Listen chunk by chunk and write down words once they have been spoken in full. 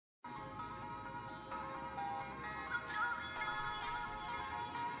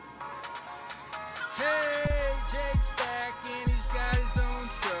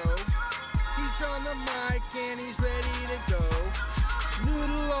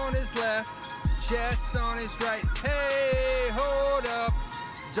his left, Jess on his right. Hey, hold up,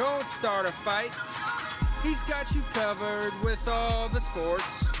 don't start a fight. He's got you covered with all the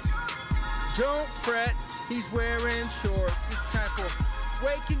sports. Don't fret, he's wearing shorts. It's time for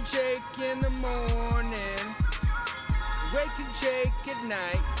Wake and Jake in the morning, Wake and Jake at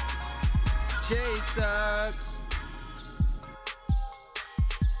night. Jake sucks.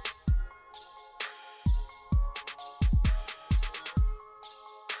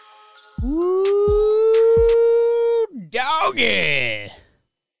 Ooh, doggy.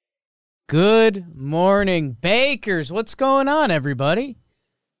 Good morning, Bakers. What's going on, everybody?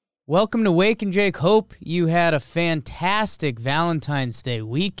 Welcome to Wake and Jake. Hope you had a fantastic Valentine's Day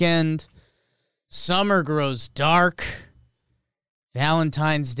weekend. Summer grows dark.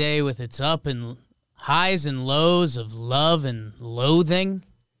 Valentine's Day with its highs and lows of love and loathing.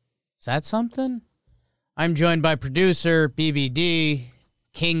 Is that something? I'm joined by producer BBD,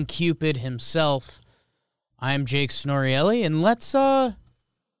 King Cupid himself. I'm Jake Snorielli, and let's,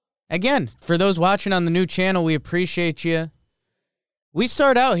 again, for those watching on the new channel, we appreciate you. We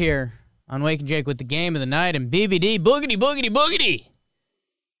start out here on Wake and Jake with the game of the night, and BBD, boogity, boogity, boogity.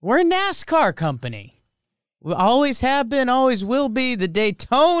 We're a NASCAR company. We always have been, always will be. The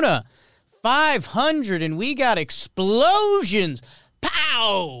Daytona 500, and we got explosions.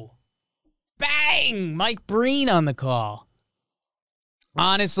 Pow! Bang! Mike Breen on the call.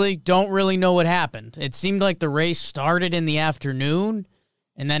 Honestly, don't really know what happened. It seemed like the race started in the afternoon,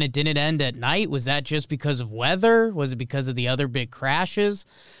 and then it didn't end at night. Was that just because of weather? Was it because of the other big crashes?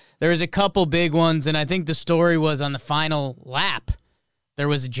 There was a couple big ones, and I think the story was on the final lap. There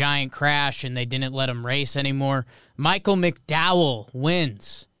was a giant crash, and they didn't let him race anymore. Michael McDowell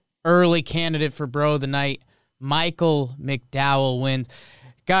wins. Early candidate for Bro of the Night. Michael McDowell wins.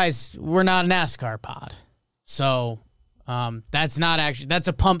 Guys, we're not a NASCAR pod, so that's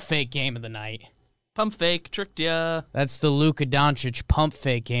a pump fake game of the night. Pump fake, tricked ya. That's the Luka Doncic pump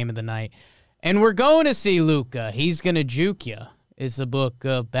fake game of the night. And we're going to see Luka. He's going to juke ya, is the book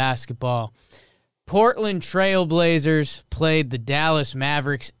of basketball. Portland Trail Blazers played the Dallas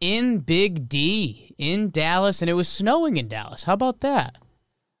Mavericks in Big D in Dallas, and it was snowing in Dallas. How about that?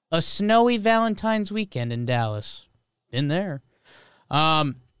 A snowy Valentine's weekend in Dallas. Been there.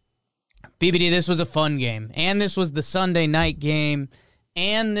 BBD, this was a fun game, and this was the Sunday night game,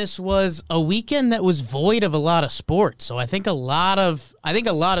 and this was a weekend that was void of a lot of sports. So I think a lot of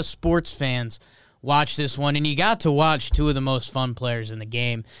sports fans watched this one, and you got to watch two of the most fun players in the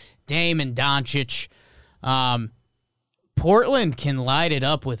game, Dame and Doncic. Portland can light it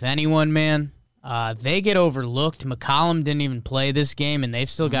up with anyone, man. They get overlooked. McCollum didn't even play this game, and they've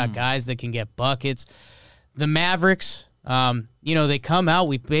still got guys that can get buckets. The Mavericks, they come out.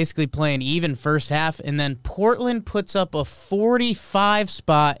 We basically play an even first half, and then Portland puts up a 45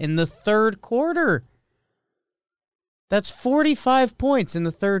 spot in the third quarter. That's 45 points in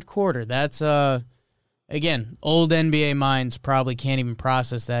the third quarter. That's, again, old NBA minds probably can't even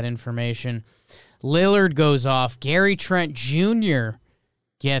process that information. Lillard goes off. Gary Trent Jr.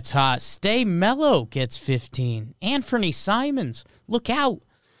 gets hot. Stay Mello gets 15. Anthony Simons, look out.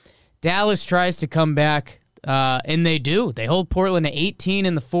 Dallas tries to come back. And they do. They hold Portland to 18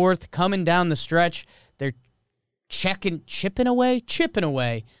 in the fourth. Coming down the stretch, they're chipping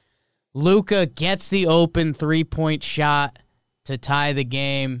away. Luka gets the open three-point shot to tie the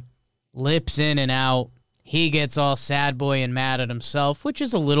game. Lips in and out. He gets all sad boy and mad at himself, which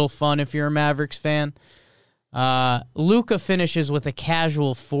is a little fun if you're a Mavericks fan. Luka finishes with a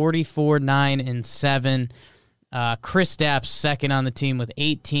casual 44, 9, and 7. Kristaps second on the team with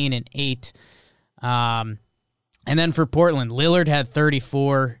 18 and 8. And then for Portland, Lillard had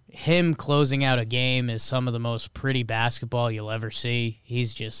 34. Him closing out a game is some of the most pretty basketball you'll ever see.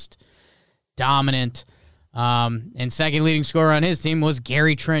 He's just dominant. And second leading scorer on his team was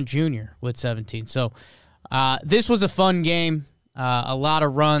Gary Trent Jr. with 17. So this was a fun game. A lot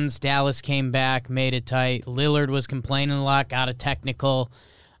of runs. Dallas came back, made it tight. Lillard was complaining a lot, got a technical.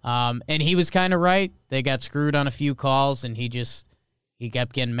 And he was kind of right. They got screwed on a few calls, and he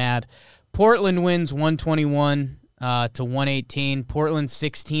kept getting mad. Portland wins 121 to 118. Portland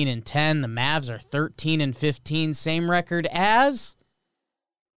 16 and 10. The Mavs are 13 and 15. Same record as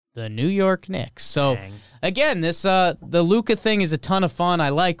the New York Knicks. So again, this the Luka thing is a ton of fun. I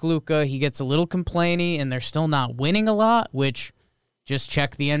like Luka. He gets a little complainy, and they're still not winning a lot. Which, just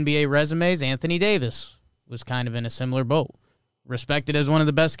check the NBA resumes. Anthony Davis was kind of in a similar boat. Respected as one of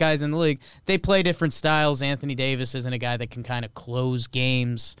the best guys in the league. They play different styles. Anthony Davis isn't a guy that can kind of close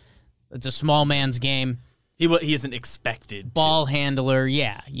games. It's a small man's game. He isn't expected. Ball handler,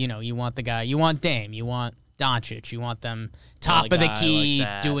 yeah. You want the guy. You want Dame. You want Doncic. You want them top a of the guy key, like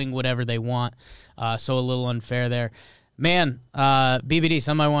that. doing whatever they want. So a little unfair there. Man, BBD,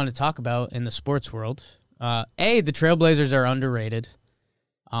 something I wanted to talk about in the sports world. The Trailblazers are underrated.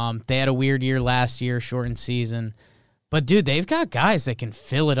 They had a weird year last year, shortened season. But, dude, they've got guys that can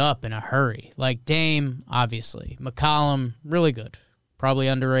fill it up in a hurry. Like Dame, obviously. McCollum, really good. Probably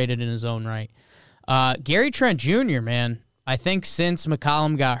underrated in his own right. Gary Trent Jr., man, I think since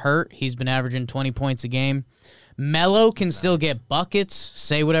McCollum got hurt, he's been averaging 20 points a game. Melo can still get buckets.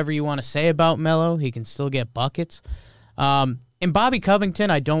 Say whatever you want to say about Melo. He can still get buckets. And Bobby Covington,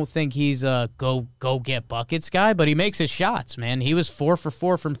 I don't think he's a go get buckets guy, but he makes his shots, man. He was 4 for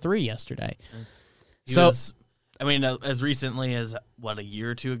 4 from 3 yesterday. As recently as, a year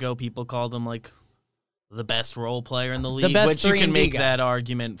or two ago, people called him, like, the best role player in the league. Which you can make that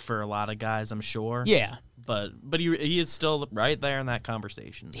argument for a lot of guys, I'm sure. Yeah. But he is still right there in that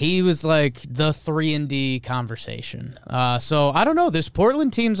conversation. He was like the 3-and-D conversation. So, I don't know. This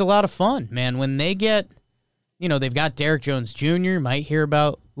Portland team's a lot of fun, man. When they get, they've got Derrick Jones Jr., might hear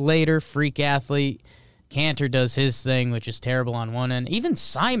about later, freak athlete. Cantor does his thing, which is terrible on one end. Even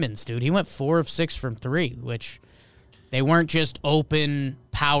Simons, dude, he went 4 of 6 from 3, which they weren't just open,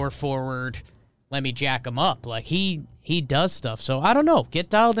 power forward, let me jack him up. Like, he does stuff. So, I don't know. Get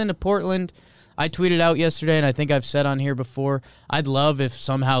dialed into Portland. I tweeted out yesterday, and I think I've said on here before, I'd love if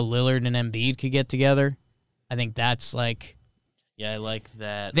somehow Lillard and Embiid could get together. I think that's like... Yeah, I like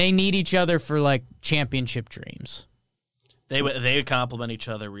that. They need each other for, like, championship dreams. They would complement each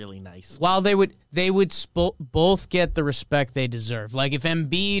other really nicely. While they would both get the respect they deserve. Like, if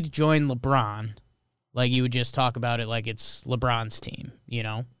Embiid joined LeBron, like, you would just talk about it like it's LeBron's team,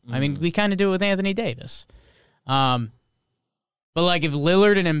 I mean, we kind of do it with Anthony Davis. But, like, if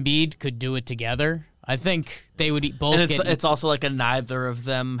Lillard and Embiid could do it together, I think they would both and it's also like neither of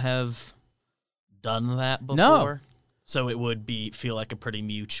them have done that before. No. So it would feel like a pretty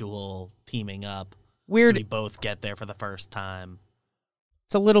mutual teaming up. Weird. So we both get there for the first time.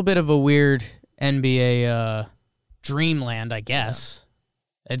 It's a little bit of a weird NBA dreamland, I guess.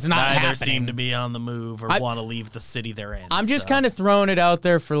 Yeah. It's not Neither happening. Seem to be on the move or want to leave the city they're in. I'm just kind of throwing it out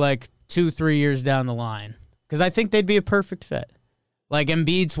there for like 2-3 years down the line because I think they'd be a perfect fit. Like,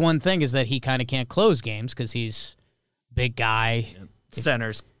 Embiid's one thing is that he kind of can't close games because he's a big guy. Yeah.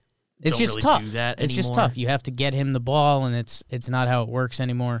 Centers it's don't just really tough. do that it's anymore. just tough. You have to get him the ball, and it's not how it works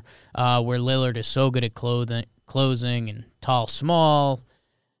anymore. Where Lillard is so good at closing and tall, small.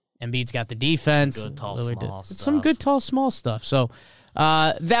 Embiid's got the defense. Some good, tall, Lillard small did. stuff. Some good, tall, small stuff. So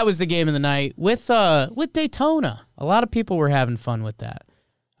that was the game of the night with Daytona. A lot of people were having fun with that.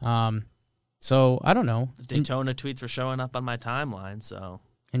 So I don't know. The Daytona tweets were showing up on my timeline, so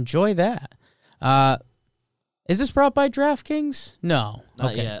enjoy that. Is this brought by DraftKings? No.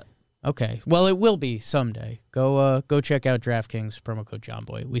 Not okay. yet. Okay. Well, it will be someday. Go check out DraftKings, promo code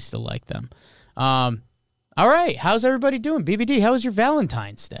JohnBoy. We still like them. All right. How's everybody doing? BBD, how was your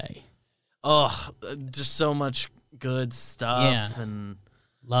Valentine's Day? Oh, just so much good stuff and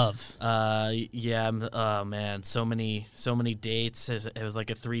love. Oh man, so many dates. It was like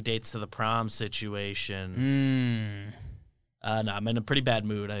a 3 dates to the prom situation. No, I'm in a pretty bad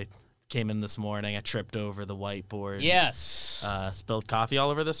mood. I came in this morning. I tripped over the whiteboard. Yes. Spilled coffee all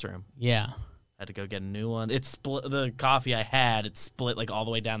over this room. Yeah. Had to go get a new one. It split the coffee I had. It split like all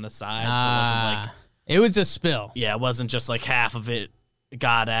the way down the side. So it wasn't like it was a spill. Yeah, it wasn't just like half of it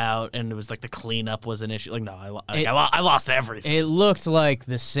got out, and it was like the cleanup was an issue. Like no, I lost everything. It looked like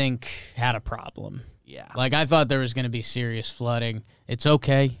the sink had a problem. Yeah. Like I thought there was going to be serious flooding. It's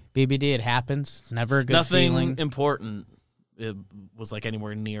okay, BBD. It happens. It's never a good feeling. Nothing important. It was like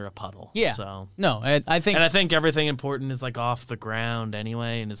anywhere near a puddle. Yeah. So no, I think everything important is like off the ground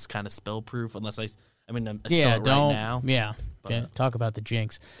anyway, and it's kind of spill proof. Unless I spill it right now. Yeah. Okay, talk about the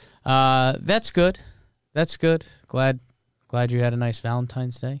jinx. That's good. That's good. Glad you had a nice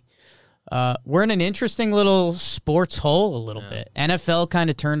Valentine's Day. We're in an interesting little sports hole a little bit. NFL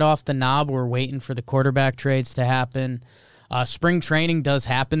kind of turned off the knob. We're waiting for the quarterback trades to happen. Spring training does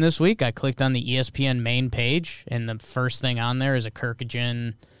happen this week. I clicked on the ESPN main page, and the first thing on there is a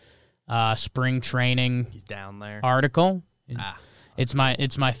Kirkagen spring training He's down there. article. It's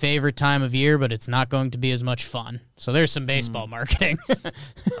my favorite time of year, but it's not going to be as much fun. So there's some baseball marketing.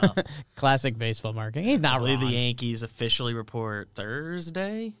 Classic baseball marketing. He's not I believe wrong. the Yankees officially report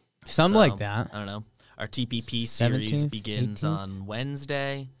Thursday. Something like that. I don't know. Our TPP series 17th, begins 18th? on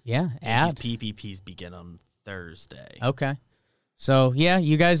Wednesday. Yeah, PPPs begin on Thursday. Okay. So, yeah,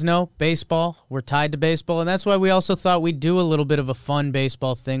 you guys know baseball. We're tied to baseball, and that's why we also thought we'd do a little bit of a fun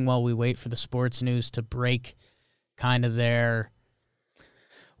baseball thing while we wait for the sports news to break kind of their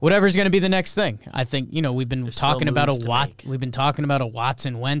whatever's going to be the next thing. I think, we've been talking about a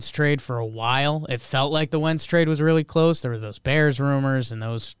Watson Wentz trade for a while. It felt like the Wentz trade was really close. There were those Bears rumors, and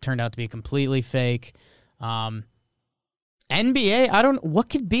those turned out to be completely fake. NBA, what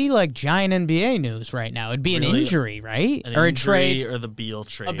could be like giant NBA news right now? It'd be an injury, right? Or a trade, or the Beal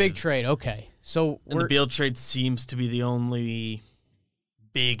trade. A big trade. Okay, so the Beal trade seems to be the only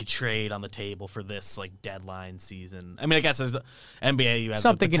big trade on the table for this like deadline season. I mean, I guess as NBA, you have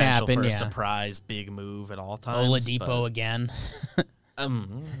something the potential can happen, for a surprise big move at all times. Oladipo again. He's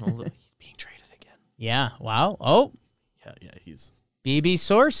being traded again. Yeah. Wow. Oh. Yeah. He's BB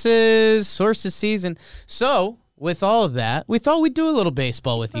Sources season. So with all of that, we thought we'd do a little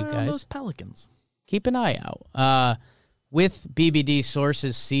baseball with you guys. Those Pelicans. Keep an eye out. With BBD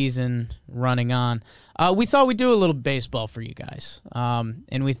Sources season running on, we thought we'd do a little baseball for you guys.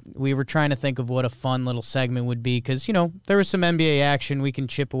 And we were trying to think of what a fun little segment would be because, there was some NBA action. We can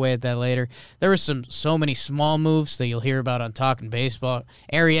chip away at that later. There were so many small moves that you'll hear about on Talking Baseball.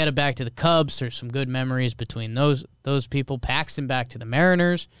 Arrieta back to the Cubs. There's some good memories between those people. Paxton back to the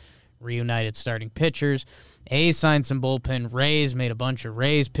Mariners. Reunited starting pitchers. A's signed some bullpen. Rays made a bunch of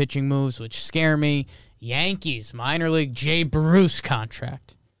Rays pitching moves, which scare me. Yankees, minor league Jay Bruce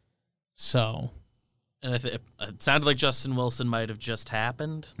contract. So. And it sounded like Justin Wilson might have just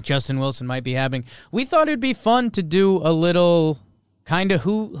happened. Justin Wilson might be happening. We thought it'd be fun to do a little kind of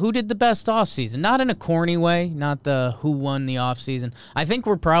who did the best offseason. Not in a corny way, not the who won the offseason. I think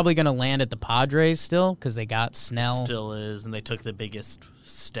we're probably going to land at the Padres still because they got Snell. It still is, and they took the biggest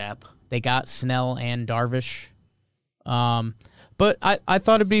step. They got Snell and Darvish. But I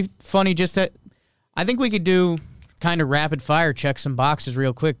thought it'd be funny just to... I think we could do kind of rapid fire, check some boxes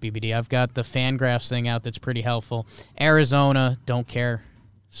real quick, BBD. I've got the Fangraphs thing out that's pretty helpful. Arizona, don't care.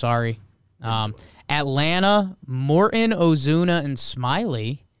 Sorry. Atlanta, Morton, Ozuna, and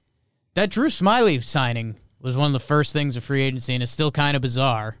Smiley. That Drew Smiley signing was one of the first things of free agency, and it's still kind of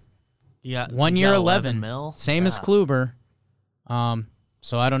bizarre. Yeah, 1 year, 11 mil. Same as Kluber.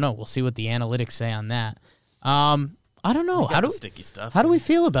 So I don't know. We'll see what the analytics say on that. I don't know. Sticky stuff. How do we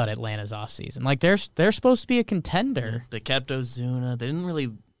feel about Atlanta's offseason? Like they're supposed to be a contender. They kept Ozuna. They didn't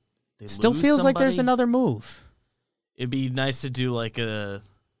really. Still feels like there's another move. It'd be nice to do like the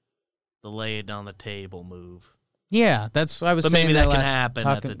lay it on the table move. Yeah, that's what I was saying. Maybe that can happen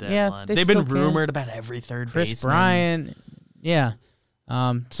at the deadline. Yeah, they've been rumored about every third baseman. Chris Bryant. Yeah.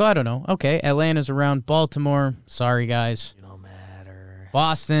 So I don't know. Okay, Atlanta's around. Baltimore. Sorry, guys. You don't matter.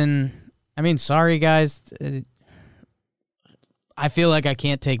 Boston. I mean, sorry, guys. I feel like I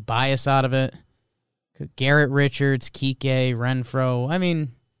can't take bias out of it. Garrett Richards, Kike, Renfroe. I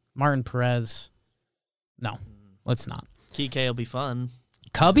mean, Martin Perez. No, let's not. Kike will be fun.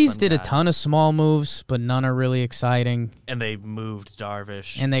 Cubbies did a ton of small moves, but none are really exciting. And they moved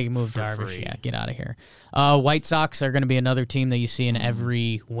Darvish. Free. Yeah, get out of here. White Sox are going to be another team that you see in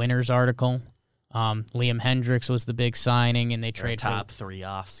every winner's article. Liam Hendricks was the big signing, and they traded top 3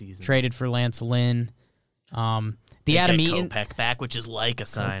 off season. Traded for Lance Lynn. The Adam Eaton Kopech back, which is like a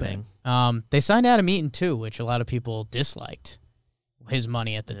signing. They signed Adam Eaton too, which a lot of people disliked his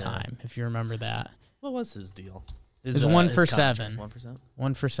money at the time. If you remember that, what was his deal? It was 1 for 7. 1%.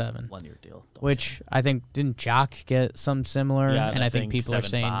 1 for 7. 1 year deal. Which I think didn't Jock get some similar? Yeah, and I think people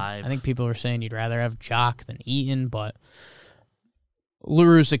are saying you'd rather have Jock than Eaton, but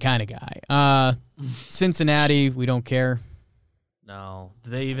LaRue's the kind of guy. Cincinnati, we don't care. No,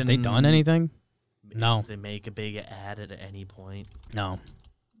 have they done anything? No. They make a big ad at any point. No.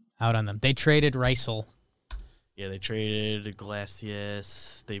 Out on them. They traded Reisel. Yeah, they traded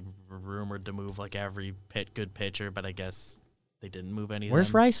Iglesias. They were rumored to move like every good pitcher, but I guess they didn't move any of them.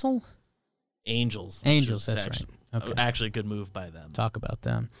 Where's Reisel? Angels. That's right. Okay. Actually, a good move by them. Talk about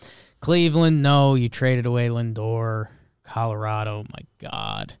them. Cleveland, no. You traded away Lindor. Colorado, my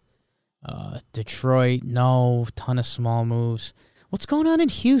God. Detroit, no. Ton of small moves. What's going on in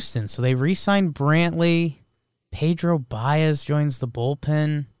Houston? So they re-signed Brantley. Pedro Baez joins the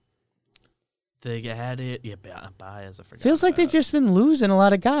bullpen. They had it. Yeah, Baez, I forgot. Feels like they've just been losing a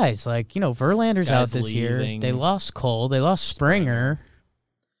lot of guys. Like, Verlander's out this year. They lost Cole. They lost Springer.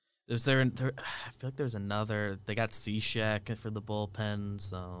 I feel like there's another. They got Cishek for the bullpen.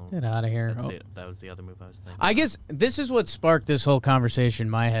 So get out of here. That was the other move I was thinking. I guess this is what sparked this whole conversation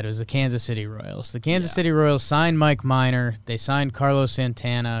in my head. Was the Kansas City Royals. The Kansas City Royals signed Mike Minor. They signed Carlos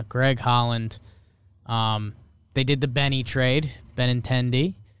Santana, Greg Holland. They did the Benny trade,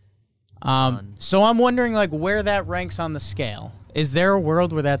 Benintendi. So I'm wondering where that ranks on the scale. Is there a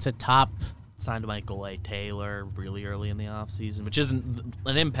world where that's a top? Signed Michael A. Taylor really early in the offseason, which isn't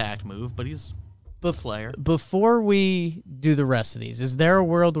an impact move, but he's player. Before we do the rest of these, is there a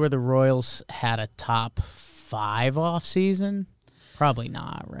world where the Royals had a top 5 offseason? Probably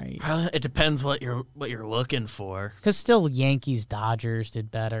not, right? It depends what you're looking for. Because still, Yankees, Dodgers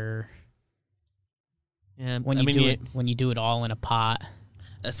did better. Yeah, when you do it all in a pot.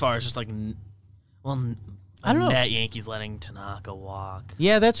 As far as just like, I don't know. Net Yankees letting Tanaka walk.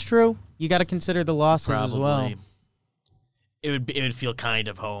 Yeah, that's true. You got to consider the losses as well. It would feel kind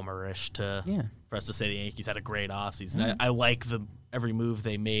of homerish for us to say the Yankees had a great offseason. Mm-hmm. I like every move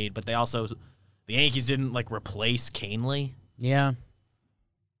they made, but the Yankees didn't like replace Canely. Yeah.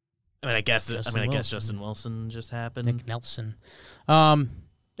 I guess Justin Wilson just happened. Nick Nelson. I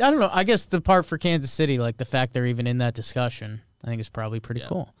don't know. I guess the part for Kansas City, like the fact they're even in that discussion, I think is probably pretty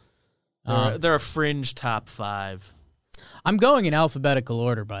cool. They're a fringe top 5. I'm going in alphabetical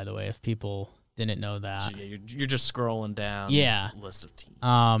order, by the way, if people didn't know that. Yeah, you're just scrolling down the list of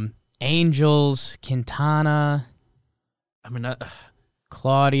teams. Angels, Quintana.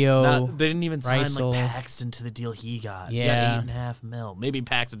 Claudio. They didn't even Reisel. sign like Paxton to the deal he got. Yeah. He got $8.5 million. Maybe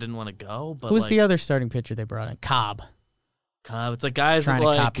Paxton didn't want to go, but who was the other starting pitcher they brought in? Cobb. It's like guys trying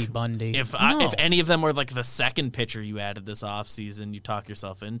like, to copy Bundy. If any of them were like the second pitcher you added this offseason, you talk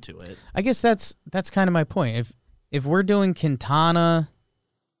yourself into it. I guess that's kind of my point. If we're doing Quintana,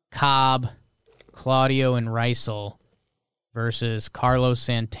 Cobb, Claudio, and Reisel versus Carlos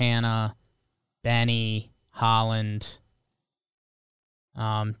Santana, Benny, Holland.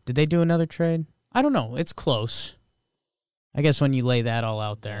 Did they do another trade? I don't know. It's close. I guess when you lay that all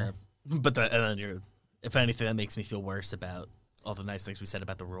out there. But if anything, that makes me feel worse about all the nice things we said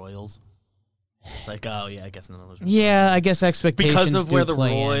about the Royals. It's like, oh yeah, I guess none of those. Yeah, I guess expectations because of where the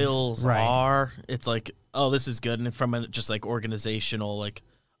Royals are. It's like, oh, this is good, and it's from just like organizational, like,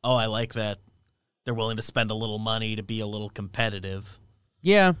 oh, I like that they're willing to spend a little money to be a little competitive.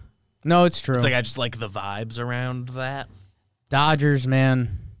 Yeah, no, it's true. It's like I just like the vibes around that. Dodgers,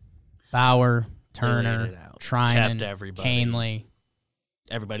 man, Bauer, Turner, Treinen, kept everybody. Canely.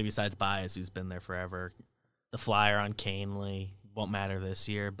 Everybody besides Baez, who's been there forever. The flyer on Canely won't matter this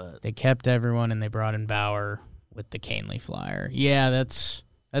year, but they kept everyone and they brought in Bauer with the Canely flyer. Yeah, that's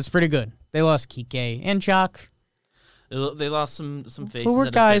pretty good. They lost Kike and Jock. They lost some faces. Who were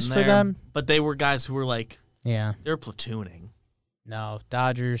guys for them? But they were guys who were like, they were platooning. No,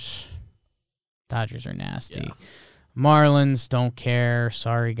 Dodgers are nasty. Yeah. Marlins, don't care.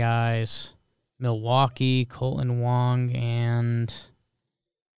 Sorry, guys. Milwaukee, Colton Wong, and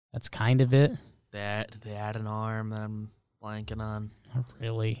that's kind of it. They had an arm that I'm blanking on. Not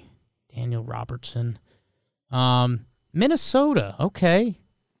really. Daniel Robertson. Minnesota, okay.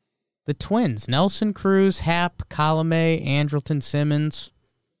 The Twins, Nelson Cruz, Happ, Colomé, Andrelton Simmons.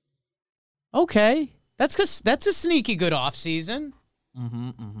 Okay. That's a sneaky good offseason.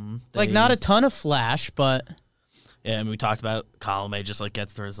 Like, not a ton of flash, but... Yeah, I mean, we talked about Colomé just like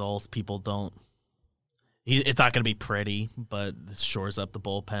gets the results. People don't... It's not going to be pretty, but it shores up the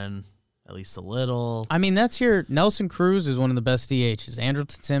bullpen at least a little. I mean, that's your... Nelson Cruz is one of the best DHs.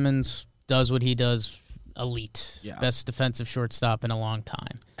 Andrelton Simmons does what he does elite. Yeah. Best defensive shortstop in a long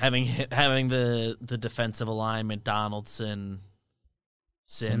time. Having the defensive alignment, Donaldson,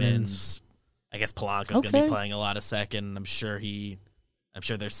 Simmons. I guess Polanco's going to be playing a lot of second. I'm sure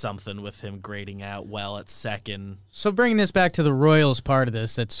there's something with him grading out well at second. So bringing this back to the Royals part of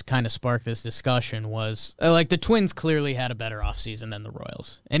this that's kind of sparked this discussion was, like, the Twins clearly had a better offseason than the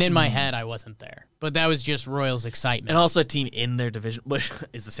Royals. And in my head, I wasn't there. But that was just Royals' excitement. And also a team in their division, which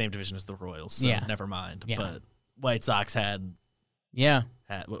is the same division as the Royals, so never mind. Yeah. But White Sox had... Yeah.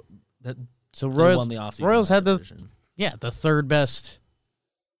 So Royals had the third best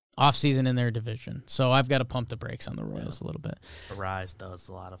offseason in their division. So I've got to pump the brakes on the Royals a little bit. Arise does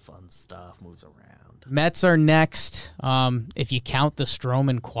a lot of fun stuff, moves around. Mets are next. If you count the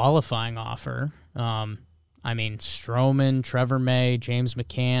Stroman qualifying offer, Stroman, Trevor May, James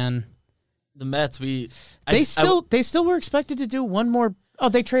McCann. The Mets, they still were expected to do one more. Oh,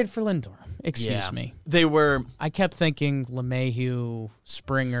 they traded for Lindor. Excuse me. They were. I kept thinking LeMahieu,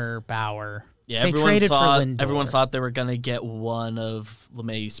 Springer, Bauer. Yeah, everyone thought they were going to get one of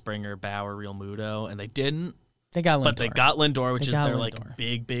LeMahieu, Springer, Bauer, Real Muto, and they didn't. They got Lindor. But they got Lindor, which is their like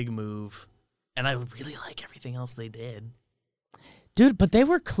big move. And I really like everything else they did. Dude, but they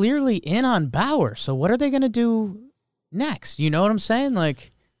were clearly in on Bauer, so what are they going to do next? You know what I'm saying?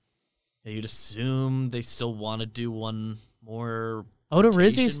 Like, you'd assume they still want to do one more.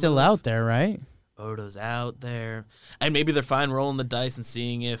 Odorizzi's still out there, right? Odo's out there. And maybe they're fine rolling the dice and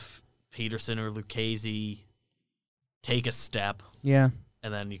seeing if Peterson or Lucchesi take a step. Yeah.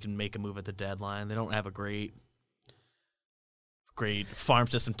 And then you can make a move at the deadline. They don't have a great great farm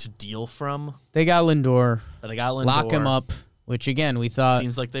system to deal from. They got Lindor. But they got Lindor. Lock him up, which, again, we thought...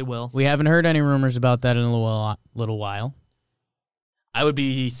 Seems like they will. We haven't heard any rumors about that in a little while. I would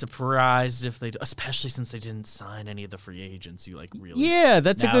be surprised if they... Especially since they didn't sign any of the free agents. You, like, really... Yeah,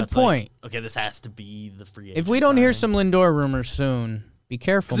 that's a good point. Like, okay, this has to be the free agent. If we don't hear some Lindor rumors soon, be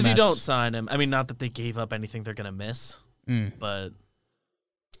careful, Because if Mets. you don't sign him... I mean, not that they gave up anything they're going to miss, but...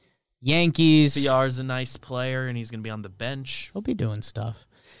 Yankees. VR's a nice player, and he's going to be on the bench. He'll be doing stuff.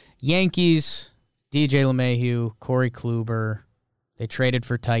 Yankees, DJ LeMahieu, Corey Kluber. They traded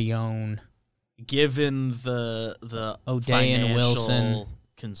for Tyone. Given the O'Day and financial Wilson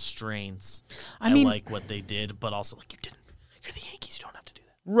constraints, I mean, like what they did, but also like you're the Yankees, you don't have to do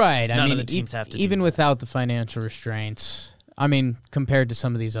that. Right. None I mean, of the teams have to even do without the financial restraints. I mean, compared to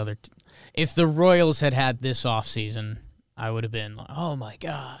some of these other, if the Royals had this offseason, I would have been like, oh my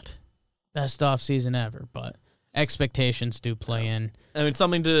God, best offseason ever. But expectations do play in. I mean,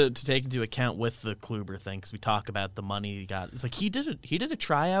 something to take into account with the Kluber thing, because we talk about the money he got. It's like he did a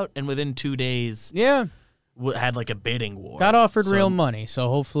tryout, and within 2 days, had like a bidding war. Got offered real money, so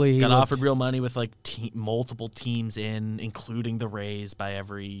hopefully he offered real money with like multiple teams including the Rays by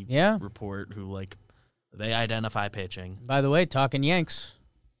every report who like they identify pitching. By the way, talking Yanks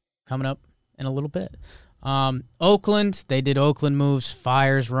coming up in a little bit. Oakland, they did Oakland moves.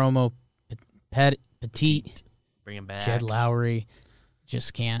 Fires Romo, Petit. Bring him back. Jed Lowry.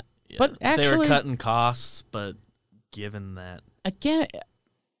 Just can't. Yeah. But actually, they were cutting costs, but given that again,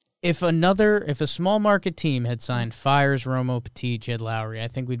 if a small market team had signed Fires, Romo, Petit, Jed Lowry, I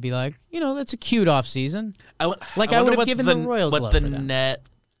think we'd be like, that's a cute off season. I would have given the Royals love for them. Net.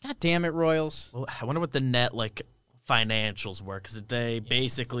 God damn it, Royals! Well, I wonder what the net like financials were, because they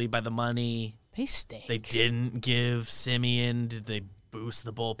basically by the money they stink. They didn't give Simeon. Did they boost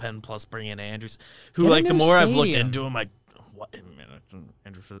the bullpen plus bring in Andrews? Who like the more I've looked into him, like what?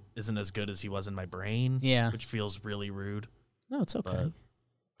 Andrews isn't as good as he was in my brain. Yeah, which feels really rude. No, it's okay. But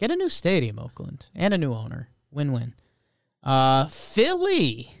get a new stadium, Oakland, and a new owner. Win-win.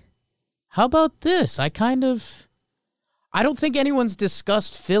 Philly. How about this? I don't think anyone's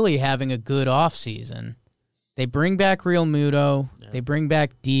discussed Philly having a good offseason. They bring back Real Muto. Yeah. They bring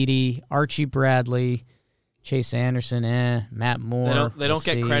back Didi, Archie Bradley, Chase Anderson, Matt Moore. They don't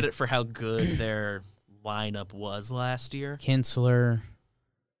get credit for how good their lineup was last year. Kinsler.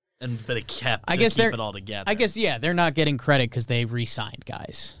 But it kept it all together. I guess, they're not getting credit because they re-signed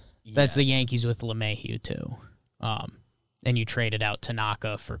guys. Yes. That's the Yankees with LeMahieu, too. And you traded out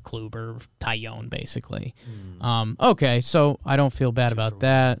Tanaka for Kluber, Tyone, basically. Okay, so I don't feel bad about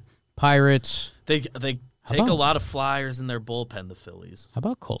that. Pirates. They take a lot of flyers in their bullpen, the Phillies. How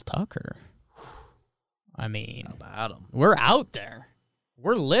about Cole Tucker? I mean, how about him? We're out there.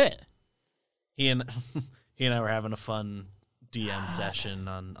 We're lit. He and I were having a fun DM session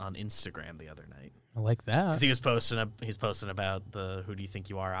on Instagram the other night. I like that. Because he's posting about the "Who do you think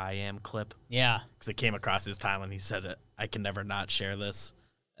you are? I am" clip. Yeah. Because it came across his time and he said, "I can never not share this,"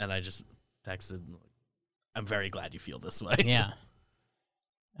 and I just texted, "I'm very glad you feel this way." Yeah.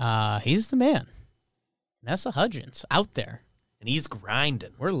 He's the man. Vanessa Hudgens out there, and he's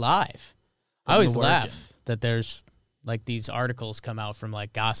grinding. We're live. I always laugh that there's like these articles come out from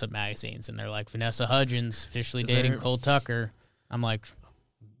like gossip magazines, and they're like Vanessa Hudgens officially dating Cole Tucker. I'm like,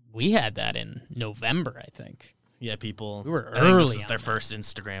 we had that in November, I think. Yeah, people. We were early. This is their first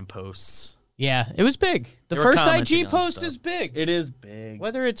Instagram posts. Yeah, it was big. The first IG post is big. It is big.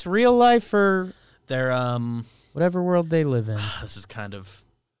 Whether it's real life or their whatever world they live in. This is kind of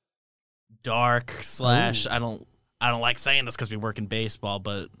dark / I don't like saying this because we work in baseball,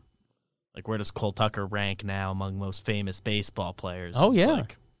 but like where does Cole Tucker rank now among most famous baseball players? Oh, yeah.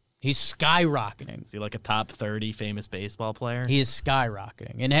 He's skyrocketing. Is he like a top 30 famous baseball player? He is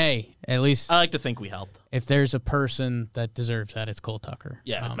skyrocketing. And hey, at least I like to think we helped. If there's a person that deserves that, it's Cole Tucker.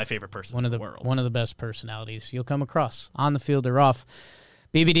 Yeah, it's my favorite person in the world. One of the best personalities you'll come across on the field or off.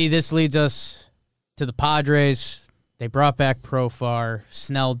 BBD, this leads us to the Padres. They brought back Profar,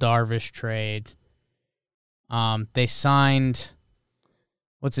 Snell Darvish trade. They signed,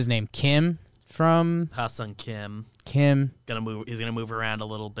 what's his name, Kim? From Ha-Seong Kim. He's gonna move around a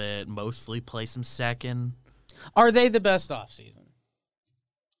little bit, mostly play some second. Are they the best offseason?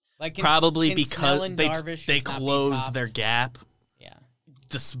 Like probably because they closed their gap. Yeah.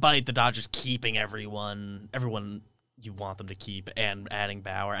 Despite the Dodgers keeping everyone you want them to keep and adding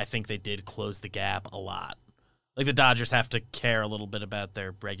Bauer, I think they did close the gap a lot. Like the Dodgers have to care a little bit about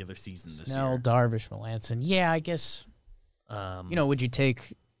their regular season this year. Darvish, Melanson. Yeah, I guess. Would you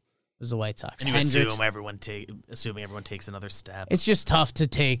take? Was the White Sox. And you assume everyone takes another step. It's just tough to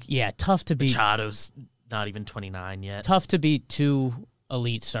take. Yeah, tough to beat. Machado's not even 29 yet. Tough to beat 2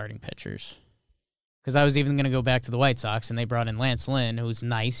 elite starting pitchers. Because I was even going to go back to the White Sox, and they brought in Lance Lynn, who's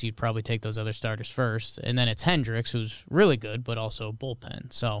nice. You'd probably take those other starters first. And then it's Hendricks, who's really good, but also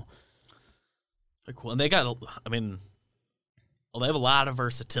bullpen. So, they're cool. And they got, they have a lot of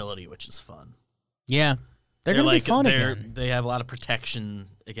versatility, which is fun. Yeah. They're going to be fun again. They have a lot of protection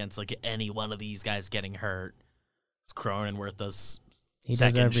against any one of these guys getting hurt. Cronenworth does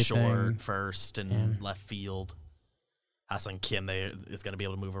second, short, first, and left field. Ha-Seong Kim is going to be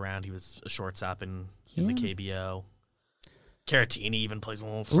able to move around. He was a shortstop in the KBO. Caratini even plays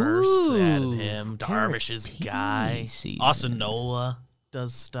one first. They added him. Darvish's guy. Austin Nola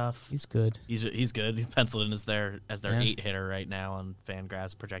does stuff. He's good. He's good. He's penciled in as their 8-hitter right now on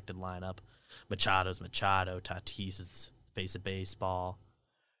Fangraphs' projected lineup. Machado's Machado. Tatis is face of baseball.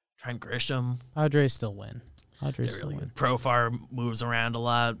 Trent Grisham. Padres still win. Really good. Profar moves around a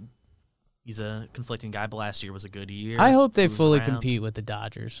lot. He's a conflicting guy, but last year was a good year. I hope they fully compete with the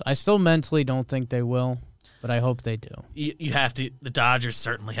Dodgers. I still mentally don't think they will, but I hope they do. You have to. The Dodgers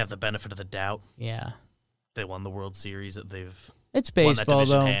certainly have the benefit of the doubt. Yeah. They won the World Series. It's baseball,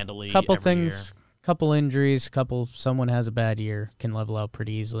 though. Handily couple things, couple injuries, someone has a bad year, can level out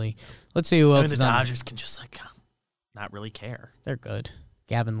pretty easily. Let's see who else the is Dodgers can just not really care. They're good.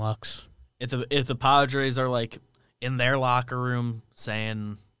 Gavin Lux. If the Padres are in their locker room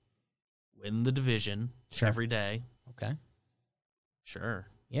saying win the division every day. Okay. Sure.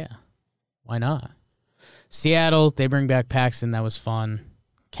 Yeah. Why not? Seattle, they bring back Paxton. That was fun.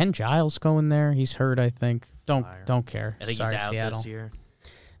 Ken Giles going there. He's hurt, I think. Don't care. I think Sorry, he's out Seattle. this year.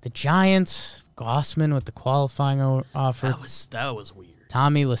 The Giants, Gossman with the qualifying offer. That was weird.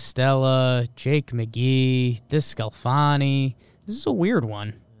 Tommy LaStella, Jake McGee, DeScalfani. This is a weird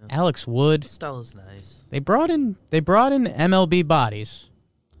one. Alex Wood. Stella's nice. They brought in MLB bodies.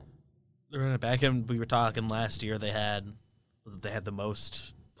 They're running it back, and we were talking last year. They had the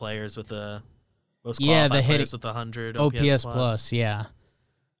most players with the most qualified players with 100 OPS plus. Yeah.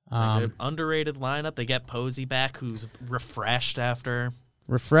 Underrated lineup. They get Posey back, who's refreshed after.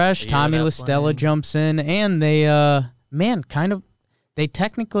 Tommy LaStella jumps in, and they they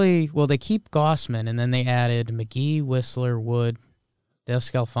keep Gossman, and then they added McGee, Whistler, Wood,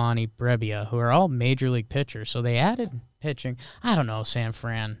 DeScalfani, Brebbia, who are all major league pitchers. So they added pitching. I don't know, San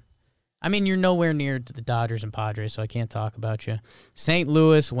Fran. I mean, you're nowhere near to the Dodgers and Padres, so I can't talk about you. St.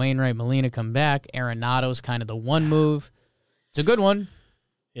 Louis, Wainwright, Molina come back. Arenado's kind of the one move. It's a good one.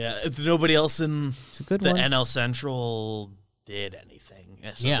 Yeah, if nobody else in the NL Central did anything.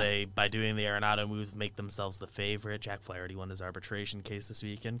 So they, by doing the Arenado move, make themselves the favorite. Jack Flaherty won his arbitration case this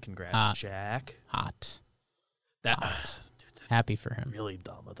weekend. Congrats, Jack. Hot. Dude, happy for him. Really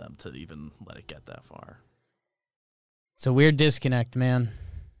dumb of them to even let it get that far. It's a weird disconnect, man.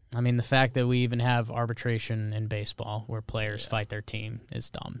 I mean, the fact that we even have arbitration in baseball where players fight their team is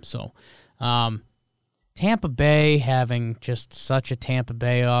dumb. So, Tampa Bay having just such a Tampa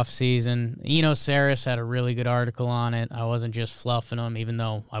Bay offseason. Eno Saris had a really good article on it. I wasn't just fluffing him, even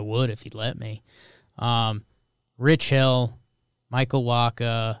though I would if he'd let me. Rich Hill, Michael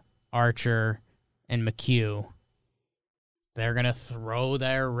Wacha, Archer, and McHugh. They're going to throw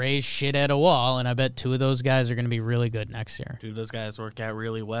their Rays shit at a wall, and I bet 2 of those guys are going to be really good next year. 2 of those guys work out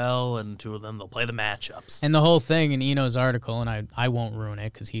really well, and 2 of them, they'll play the matchups. And the whole thing in Eno's article, and I won't ruin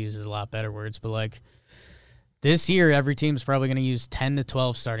it because he uses a lot better words, but this year every team's probably going to use 10 to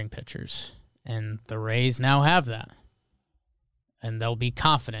 12 starting pitchers, and the Rays now have that. And they'll be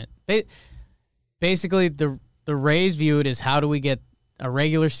confident. Basically, the Rays view it as how do we get a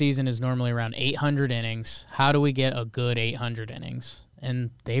regular season is normally around 800 innings. How do we get a good 800 innings? And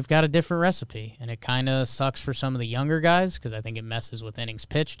they've got a different recipe, and it kind of sucks for some of the younger guys because I think it messes with innings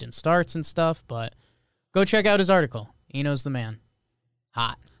pitched and starts and stuff, but go check out his article. Eno's the man.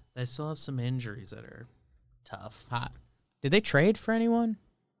 Hot. They still have some injuries that are tough. Hot. Did they trade for anyone?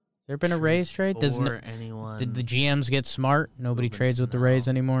 Has there been a Rays trade? Anyone? Did the GMs get smart? Nobody trades with the Rays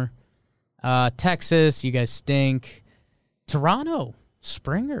anymore. Texas, you guys stink. Toronto.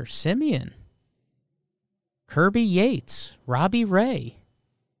 Springer, Simeon, Kirby Yates, Robbie Ray.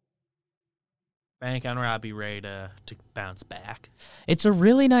 Bank on Robbie Ray to bounce back. It's a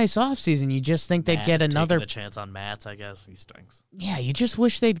really nice offseason. You just think they'd get another... Taking a chance on Matz, I guess. He stinks. Yeah, you just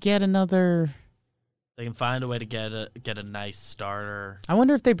wish they'd get another... They can find a way to get a nice starter. I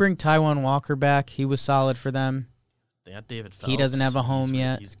wonder if they bring Taijuan Walker back. He was solid for them. They got David Phelps. He doesn't have a home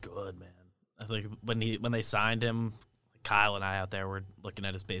yet. He's good, man. I think when they signed him... Kyle and I out there were looking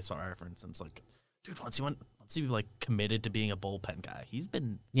at his baseball reference, and it's dude, once he committed to being a bullpen guy, he's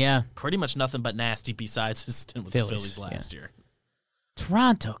been pretty much nothing but nasty besides his stint with the Phillies last year.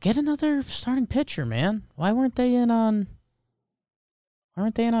 Toronto, get another starting pitcher, man. Why weren't they in on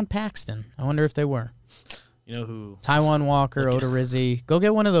Paxton? I wonder if they were. You know who? Taijuan Walker, Odorizzi. Go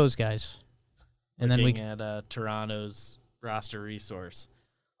get one of those guys. And then we at Toronto's roster resource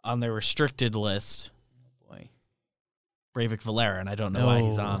on their restricted list. Oh boy, Breivik Valera, and I don't know why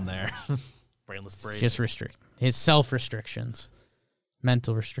he's on there. Brainless Breivik. Just restrict his self-restrictions,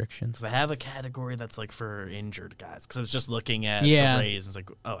 mental restrictions. So I have a category that's like for injured guys because I was just looking at the Rays. And it's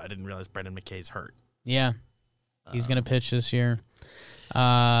like, oh, I didn't realize Brendan McKay's hurt. Yeah, he's gonna pitch this year.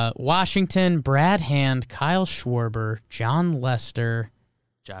 Washington, Brad Hand, Kyle Schwarber, John Lester,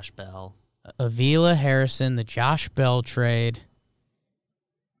 Josh Bell, Avila Harrison, the Josh Bell trade.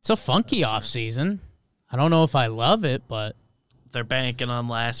 It's a funky offseason. I don't know if I love it, but they're banking on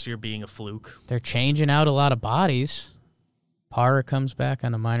last year being a fluke. They're changing out a lot of bodies. Parra comes back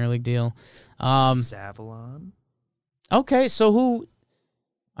on a minor league deal. Avalon. Okay, so who?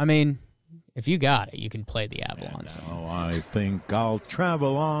 I mean, if you got it, you can play the Avalon. Now I think I'll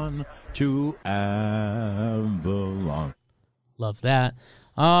travel on to Avalon. Love that.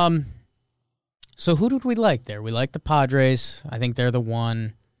 So who did we like there? We like the Padres. I think they're the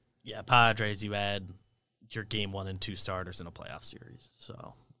one. Yeah, Padres, you add your game 1 and 2 starters in a playoff series.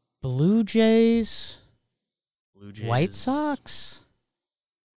 So Blue Jays, White Sox,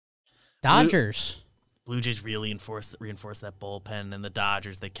 Dodgers. Blue Jays really reinforced that bullpen, and the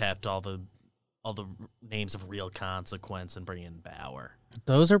Dodgers, they kept all the names of real consequence and bring in Bauer.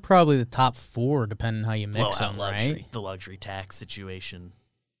 Those are probably the top 4, depending on how you mix them, luxury, right? The luxury tax situation.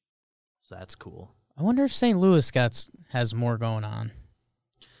 So that's cool. I wonder if St. Louis has more going on.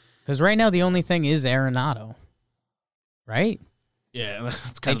 Because right now the only thing is Arenado, right? Yeah,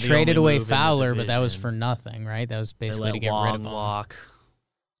 it's kind they traded away Fowler, but that was for nothing, right? That was basically to get rid of him. Walk.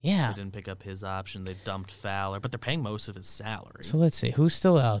 Yeah. They didn't pick up his option. They dumped Fowler, but they're paying most of his salary. So let's see. Who's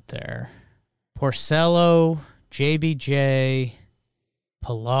still out there? Porcello, JBJ,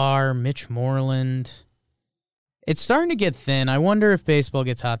 Pilar, Mitch Moreland. It's starting to get thin. I wonder if baseball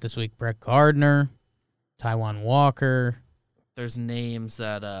gets hot this week. Brett Gardner, Taijuan Walker. There's names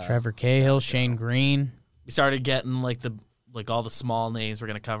that Trevor Cahill, Shane Green. We started getting all the small names we're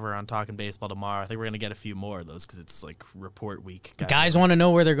going to cover on Talking Baseball tomorrow. I think we're going to get a few more of those because it's like report week. Guys want to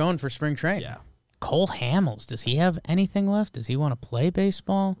know where they're going for spring training. Yeah. Cole Hamels, does he have anything left? Does he want to play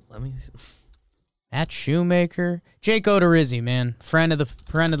baseball? Let me. Matt Shoemaker, Jake Odorizzi, man, friend of the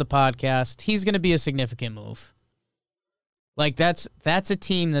podcast. He's going to be a significant move. Like that's a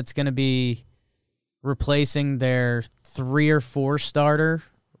team that's going to be replacing their 3 or 4 starter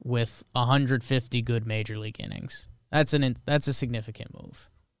with 150 good major league innings. That's a significant move.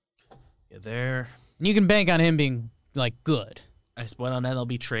 Yeah, there. And you can bank on him being like good. I went on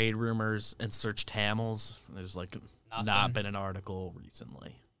MLB trade rumors and searched Hamels. There's not been an article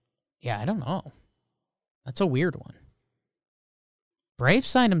recently. Yeah, I don't know. That's a weird one. Braves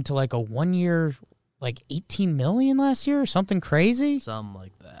signed him to like a 1-year, like $18 million last year or something crazy. Something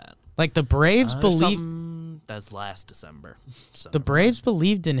like that. Like the Braves believed. That's last December. The Braves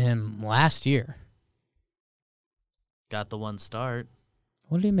believed in him last year. Got the one start.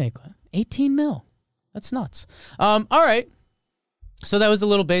 What did he make? 18 mil. That's nuts. All right. So that was a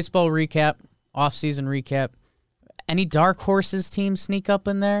little baseball recap, off-season recap. Any dark horses teams sneak up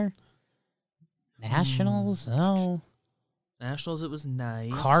in there? Nationals? No. Nationals, it was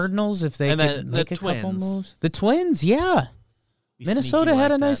nice. Cardinals, if they could make a Twins. couple moves. The Twins, yeah. Minnesota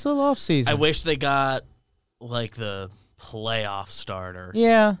had a nice little offseason. I wish they got, like, the playoff starter.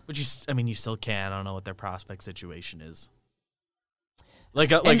 Yeah. But you still can. I don't know what their prospect situation is. I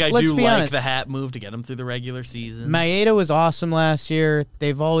do like the hat move to get them through the regular season. Maeda was awesome last year.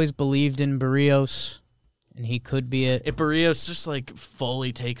 They've always believed in Barrios, and he could be it. If Barrios just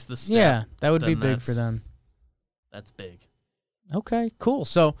fully takes the step, yeah, that would be big for them. That's big. Okay, cool.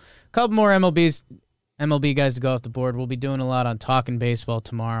 So a couple more MLB guys to go off the board. We'll be doing a lot on Talking Baseball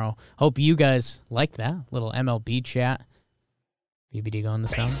tomorrow. Hope you guys like that little MLB chat. BBD going to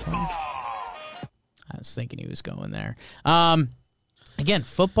sound. I was thinking he was going there. Again,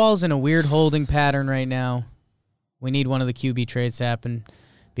 football's in a weird holding pattern right now. We need one of the QB trades to happen.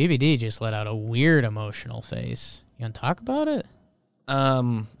 BBD just let out a weird emotional face. You want to talk about it?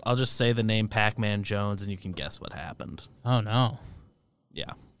 I'll just say the name Pac-Man Jones, and you can guess what happened. Oh, no.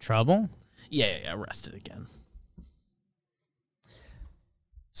 Yeah. Trouble? Yeah, arrested again.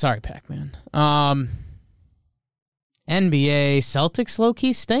 Sorry, Pac-Man. NBA, Celtics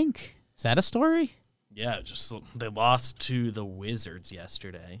low-key stink. Is that a story? Yeah, just they lost to the Wizards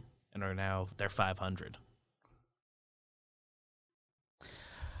yesterday and they're 500.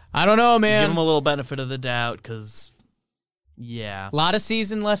 I don't know, man. Give them a little benefit of the doubt because, Yeah. A lot of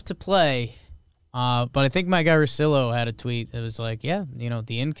season left to play. But I think my guy Russillo had a tweet that was like, yeah,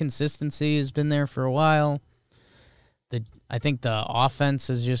 the inconsistency has been there for a while. I think the offense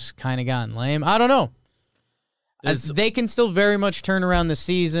has just kind of gotten lame. I don't know. They can still very much turn around the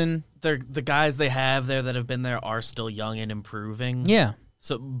season. The guys they have there that have been there are still young and improving. Yeah.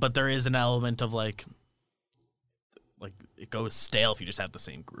 So, but there is an element of like it goes stale if you just have the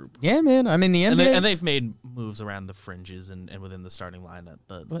same group. Yeah, man. I mean, the NBA... And they've made moves around the fringes and within the starting lineup.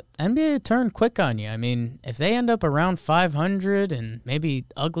 But NBA turned quick on you. I mean, if they end up around 500 and maybe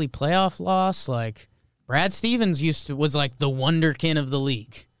ugly playoff loss, like Brad Stevens was like the wonderkin of the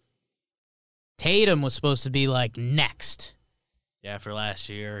league. Tatum was supposed to be like next. Yeah, for last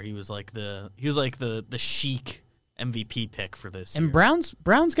year, he was like the chic MVP pick for this year. And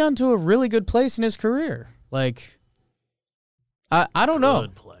Brown's gotten to a really good place in his career. Like... I don't know.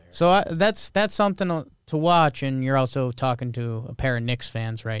 Player. So that's something to watch, and you're also talking to a pair of Knicks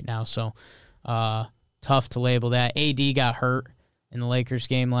fans right now, so tough to label that. AD got hurt in the Lakers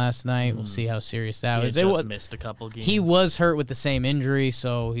game last night. We'll see how serious that was. He just missed a couple games. He was hurt with the same injury,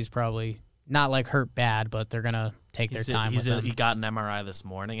 so he's probably not like hurt bad, but they're going to take their time with him. He got an MRI this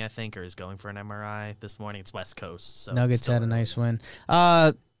morning, I think, or is going for an MRI this morning. It's West Coast. So Nuggets had a nice win.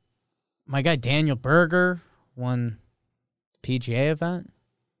 My guy Daniel Berger won PGA event.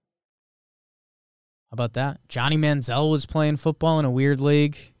 How about that? Johnny Manziel was playing football in a weird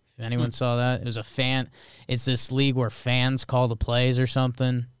league. If anyone saw that, it was it's this league where fans call the plays or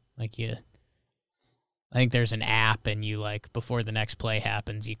something. I think there's an app, and you before the next play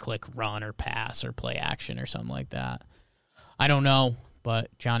happens, you click run or pass or play action or something like that. I don't know,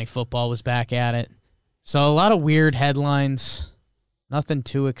 but Johnny Football was back at it. So a lot of weird headlines. Nothing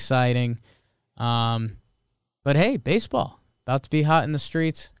too exciting. But hey, baseball. About to be hot in the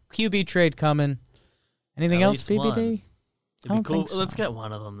streets. QB trade coming. Anything else, BBD? It'd be cool. So. Let's get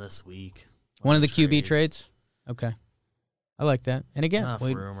one of them this week. One of the QB trades? Okay. I like that. And again,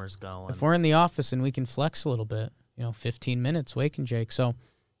 rumors going. If we're in the office and we can flex a little bit, 15 minutes, Wake and Jake. So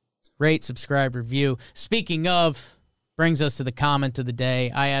rate, subscribe, review. Speaking of, brings us to the comment of the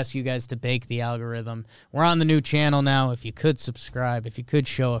day. I ask you guys to bake the algorithm. We're on the new channel now. If you could subscribe, if you could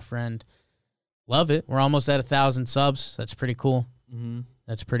show a friend. Love it. We're almost at 1,000 subs. That's pretty cool. Mm-hmm.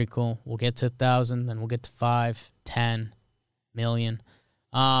 That's pretty cool. We'll get to 1,000, then we'll get to 5, 10 million.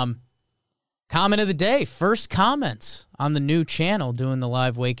 Comment of the day. First comments on the new channel doing the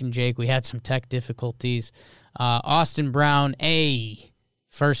live Wake and Jake. We had some tech difficulties. Austin Brown,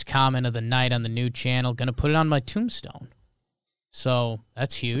 first comment of the night on the new channel. Going to put it on my tombstone. So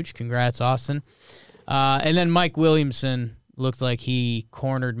that's huge. Congrats, Austin. And then Mike Williamson looked like he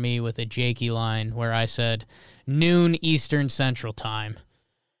cornered me with a Jakey line where I said noon Eastern Central Time.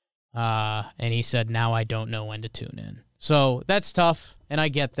 And he said, now I don't know when to tune in. So that's tough, and I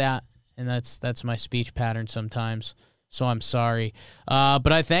get that, and that's my speech pattern sometimes, so I'm sorry.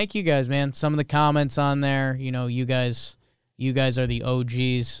 But I thank you guys, man. Some of the comments on there, you guys are the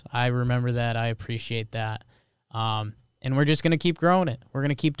OGs. I remember that. I appreciate that. And we're just going to keep growing it. We're going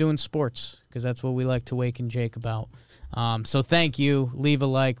to keep doing sports because that's what we like to Wake and Jake about. So thank you. Leave a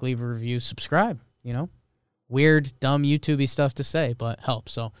like, leave a review, subscribe, Weird, dumb, YouTube-y stuff to say, but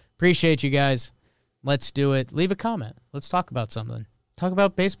helps. So appreciate you guys. Let's do it. Leave a comment. Let's talk about something. Talk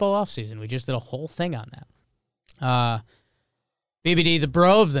about baseball offseason. We just did a whole thing on that. BBD, the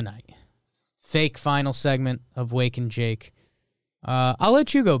bro of the night. Fake final segment of Wake and Jake. I'll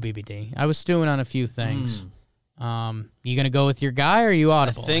let you go, BBD. I was stewing on a few things. You going to go with your guy, or are you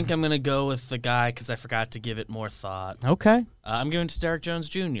audible? I think I'm going to go with the guy because I forgot to give it more thought. Okay. I'm going to Derek Jones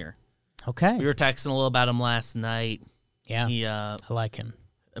Jr. Okay. We were texting a little about him last night. Yeah, I like him.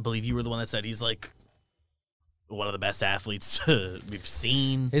 I believe you were the one that said he's one of the best athletes we've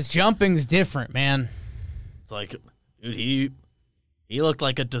seen. His jumping's different, man. It's like, dude, he looked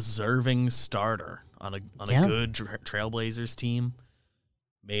like a deserving starter on a good Trailblazers team.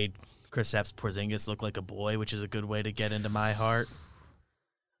 Made Kristaps Porzingis look like a boy, which is a good way to get into my heart.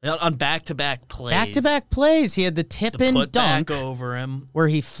 On back-to-back plays. Back-to-back plays. He had the tip-in dunk over him where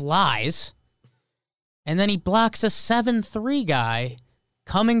he flies, and then he blocks a 7-3 guy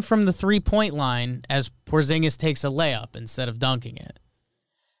coming from the three-point line as Porzingis takes a layup instead of dunking it.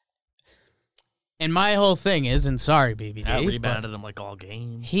 And my whole thing is, and sorry, BBD, that rebounded him all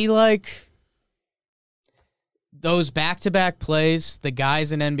game. He those back-to-back plays, the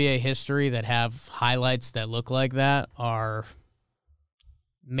guys in NBA history that have highlights that look like that are...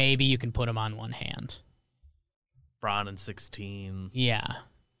 Maybe you can put him on one hand. Bron in 16. Yeah.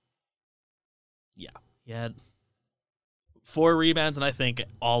 Yeah. He had 4 rebounds, and I think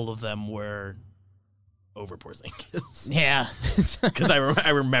all of them were over Porzingis. Yeah. Because I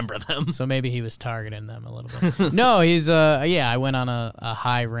remember them. So maybe he was targeting them a little bit. No, he's I went on a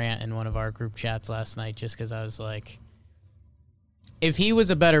high rant in one of our group chats last night just because I was like, if he was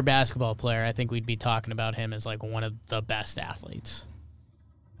a better basketball player, I think we'd be talking about him as like one of the best athletes.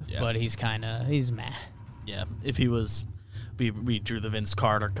 Yeah. But he's meh. Yeah, if he was, we drew the Vince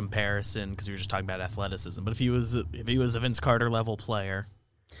Carter comparison because we were just talking about athleticism. But if he was a Vince Carter level player,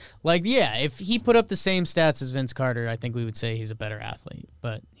 like if he put up the same stats as Vince Carter, I think we would say he's a better athlete.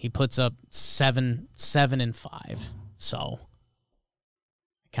 But he puts up 7 and 5, so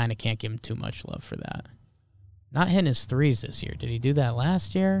I kind of can't give him too much love for that. Not hitting his threes this year. Did he do that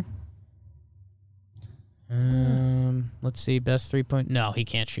last year? Let's see. Best 3-point. No, he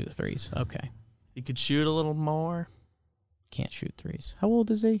can't shoot threes. Okay. He could shoot a little more. Can't shoot threes. How old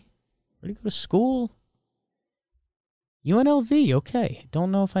is he? Where did he go to school? UNLV. Okay.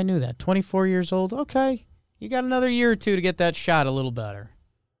 Don't know if I knew that. 24 years old. Okay. You got another year or two to get that shot a little better.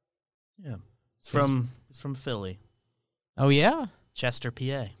 Yeah. It's from Philly. Oh, yeah? Chester,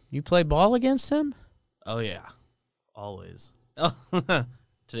 PA. You play ball against him? Oh, yeah. Always. Oh,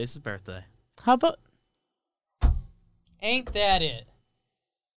 today's his birthday. How about... Ain't that it?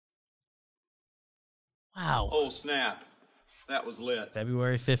 Wow. Oh, snap. That was lit.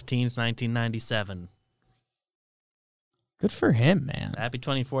 February 15th, 1997. Good for him, man. Happy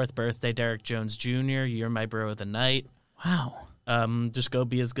 24th birthday, Derek Jones Jr. You're my bro of the night. Wow. Just go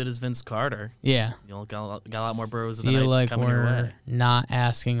be as good as Vince Carter. Yeah. You'll got a lot more bros of the Feel night like coming your way. we're not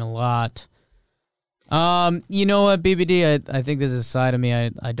asking a lot. You know what, BBD? I think this is a side of me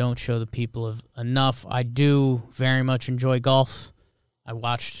I don't show the people enough. I do very much enjoy golf. I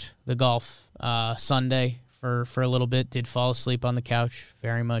watched the golf Sunday for a little bit. Did fall asleep on the couch.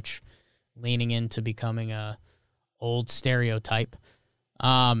 Very much leaning into becoming a old stereotype.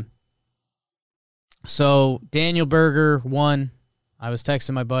 So Daniel Berger won. I was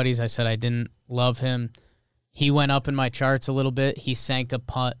texting my buddies. I said I didn't love him. He went up in my charts a little bit. He sank a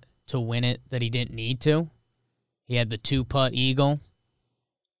putt to win it that he didn't need to. He had the 2-putt eagle.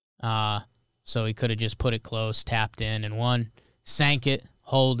 So he could have just put it close, tapped in, and won. Sank it,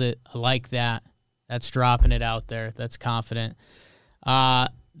 hold it. I like that. That's dropping it out there. That's confident.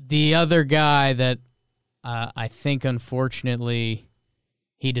 The other guy that I think, unfortunately,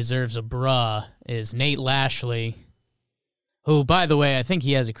 he deserves a bruh is Nate Lashley, who, by the way, I think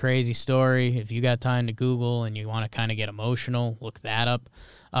he has a crazy story. If you got time to Google and you want to kind of get emotional, look that up.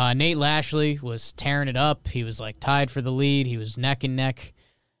 Nate Lashley was tearing it up. He was like tied for the lead. He was neck and neck.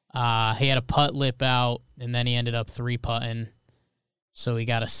 He had a putt lip out, and then he ended up 3-putting. So he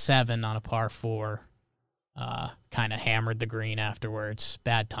got a 7 on a par 4. Kind of hammered the green afterwards.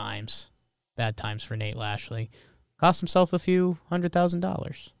 Bad times. Bad times for Nate Lashley. Cost himself a few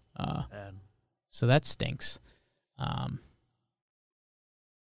 $100,000. So that stinks.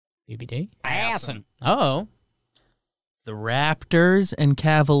 BBD? Awesome. Oh. The Raptors and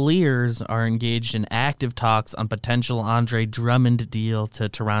Cavaliers are engaged in active talks on potential Andre Drummond deal to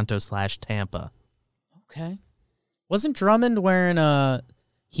Toronto/Tampa. Okay. Wasn't Drummond wearing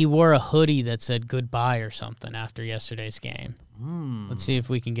he wore a hoodie that said goodbye or something after yesterday's game? Let's see if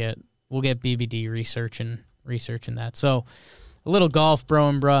we'll get BBD researching that. So a little golf, bro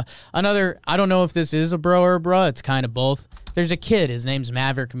and bruh. Another, I don't know if this is a bro or a bruh. It's kind of both. There's a kid. His name's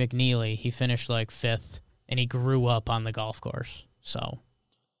Maverick McNeely. He finished like 5th, and he grew up on the golf course. So,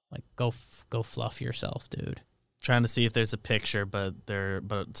 like, go fluff yourself, dude. Trying to see if there's a picture, but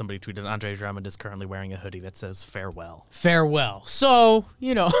somebody tweeted Andre Drummond is currently wearing a hoodie that says farewell. Farewell. So,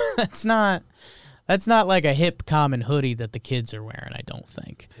 that's not like a hip common hoodie that the kids are wearing, I don't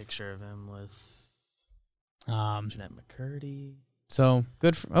think. Picture of him with Jeanette McCurdy. So,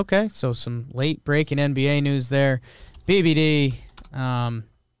 good. Okay, so some late breaking NBA news there. BBD.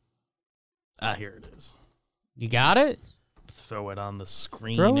 Here it is. You got it? Throw it on the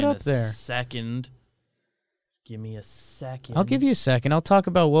screen. Throw it in up a there. Second. Give me a second. I'll give you a second. I'll talk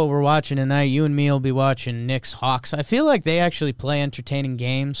about what we're watching tonight. You and me will be watching Knicks Hawks. I feel like they actually play entertaining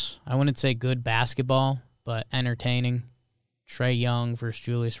games. I wouldn't say good basketball, but entertaining. Trae Young versus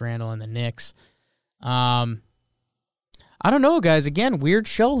Julius Randle and the Knicks. I don't know, guys. Again, weird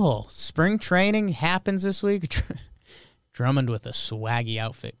show hole. Spring training happens this week. Drummond with a swaggy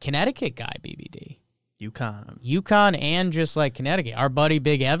outfit. Connecticut guy, BBD. UConn and just like Connecticut. Our buddy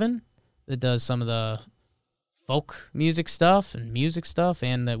Big Evan that does some of the folk music stuff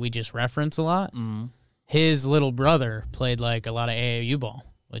and that we just reference a lot. Mm-hmm. His little brother played like a lot of AAU ball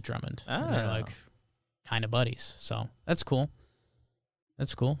with Drummond. Oh. And they're like kind of buddies. So that's cool.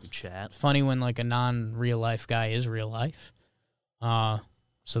 That's cool. Chat. Funny when like a non-real life guy is real life.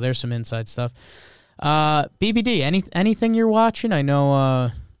 So there's some inside stuff. BBD, anything you're watching? I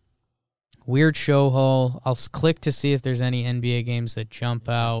know Weird Show Hall. I'll click to see if there's any NBA games that jump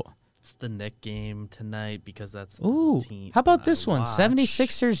out. It's the Knick game tonight because that's Ooh, the team how about this one? watch.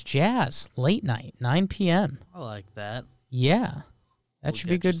 76ers Jazz, late night, 9 p.m. I like that. Yeah, that should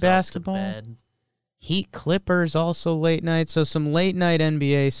be get good yourself to basketball. bed. Heat Clippers also late night, so some late night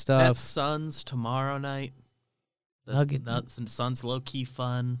NBA stuff. Nets Suns tomorrow night. Nuts and Suns low key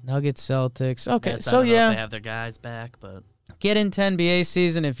fun. Nuggets Celtics. Okay, Nets, I so don't know if yeah, they have their guys back, but get into NBA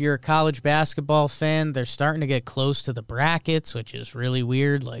season. If you're a college basketball fan, they're starting to get close to the brackets, which is really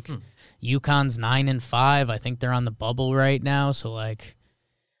weird. Like UConn's 9-5. I think they're on the bubble right now. So like,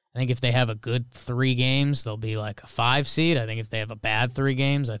 I think if they have a good 3 games, they'll be like a 5 seed. I think if they have a bad 3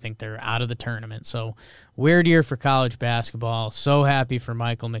 games, I think they're out of the tournament. So weird year for college basketball. So happy for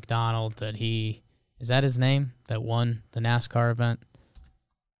Michael McDonald that is that his name that won the NASCAR event?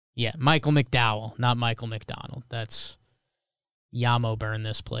 Yeah, Michael McDowell, not Michael McDonald. That's Yamo burned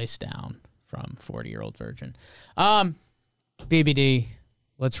this place down from 40-Year-Old Virgin. BBD,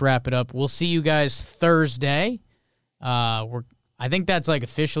 let's wrap it up. We'll see you guys Thursday. I think that's like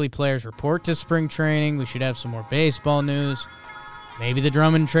officially players report to spring training. We should have some more baseball news. Maybe the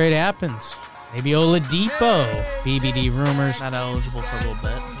Drummond trade happens. Maybe Oladipo. BBD rumors. not eligible for a little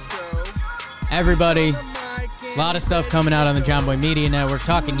bit. Everybody, a lot of stuff coming out on the John Boy Media Network.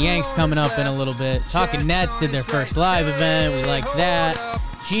 Talking Yanks coming up in a little bit. Talking Nets did their first live event. We like that.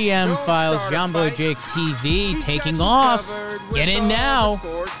 GM Files, John Boy Jake TV taking off. Get in now.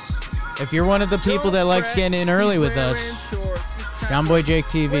 If you're one of the people that likes getting in early with us, John Boy Jake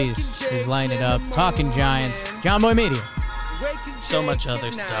TV is lining it up. Talking Giants. John Boy Media. So much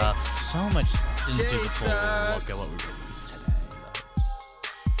other stuff. So much stuff. Didn't do the full look at what we released today.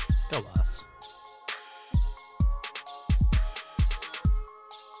 But go us.